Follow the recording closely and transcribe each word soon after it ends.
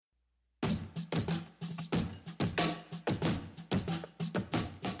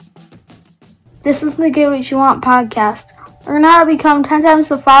This is the Get What You Want podcast. Learn how to become 10 times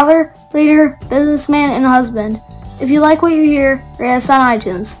the father, leader, businessman, and husband. If you like what you hear, rate us on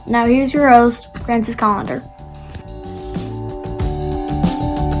iTunes. Now here's your host, Francis Collender.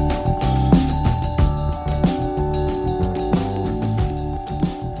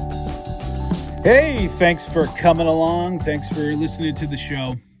 Hey, thanks for coming along. Thanks for listening to the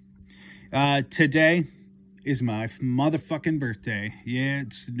show. Today is my motherfucking birthday. Yeah,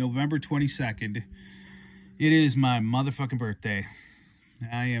 it's November 22nd. It is my motherfucking birthday.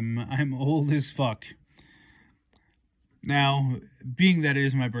 I'm old as fuck. Now, being that it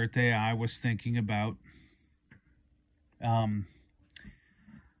is my birthday, I was thinking about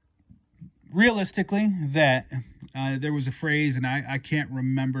realistically that there was a phrase, and I can't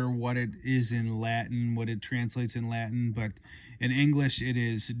remember what it is in Latin, what it translates in Latin, but in English it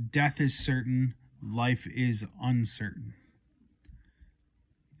is, death is certain, life is uncertain.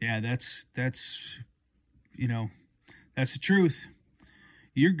 Yeah, that's the truth.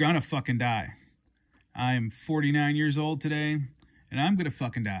 You're gonna fucking die. I am 49 years old today, and I'm gonna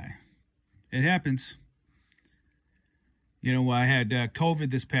fucking die. It happens. You know, I had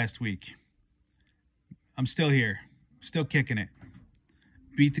COVID this past week. I'm still here, still kicking it.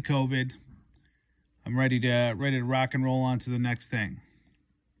 Beat the COVID. I'm ready to rock and roll on to the next thing.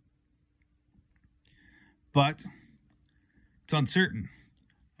 But it's uncertain.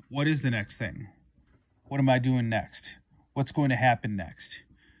 What is the next thing? What am I doing next? What's going to happen next?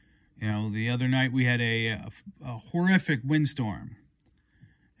 You know, the other night we had a horrific windstorm,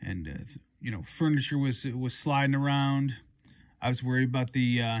 and furniture was sliding around. I was worried about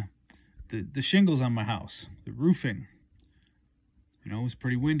the shingles on my house, the roofing. You know, it was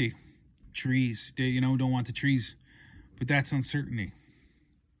pretty windy. Trees, don't want the trees, but that's uncertainty.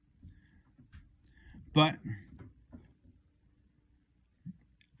 But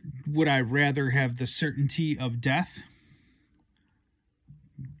would I rather have the certainty of death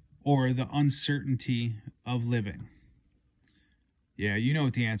or the uncertainty of living? Yeah, you know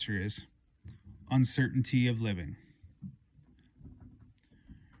what the answer is. Uncertainty of living.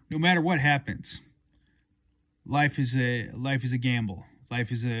 No matter what happens, life is a gamble.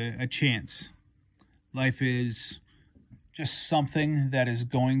 Life is a chance. Life is just something that is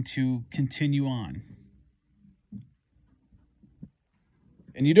going to continue on.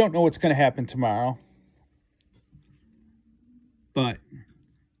 And you don't know what's going to happen tomorrow. But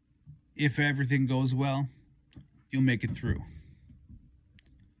if everything goes well, you'll make it through.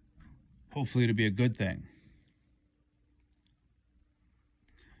 Hopefully it'll be a good thing.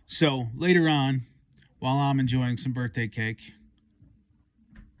 So later on, while I'm enjoying some birthday cake,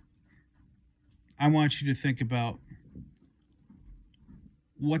 I want you to think about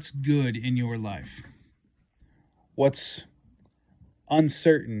what's good in your life. What's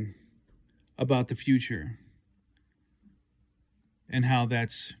uncertain about the future, and how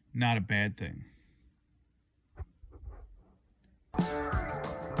that's not a bad thing.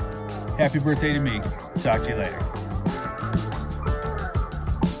 Happy birthday to me. Talk to you later.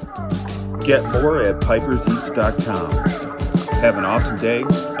 Get more at piperseats.com. Have an awesome day and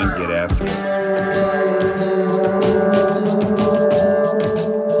get after it.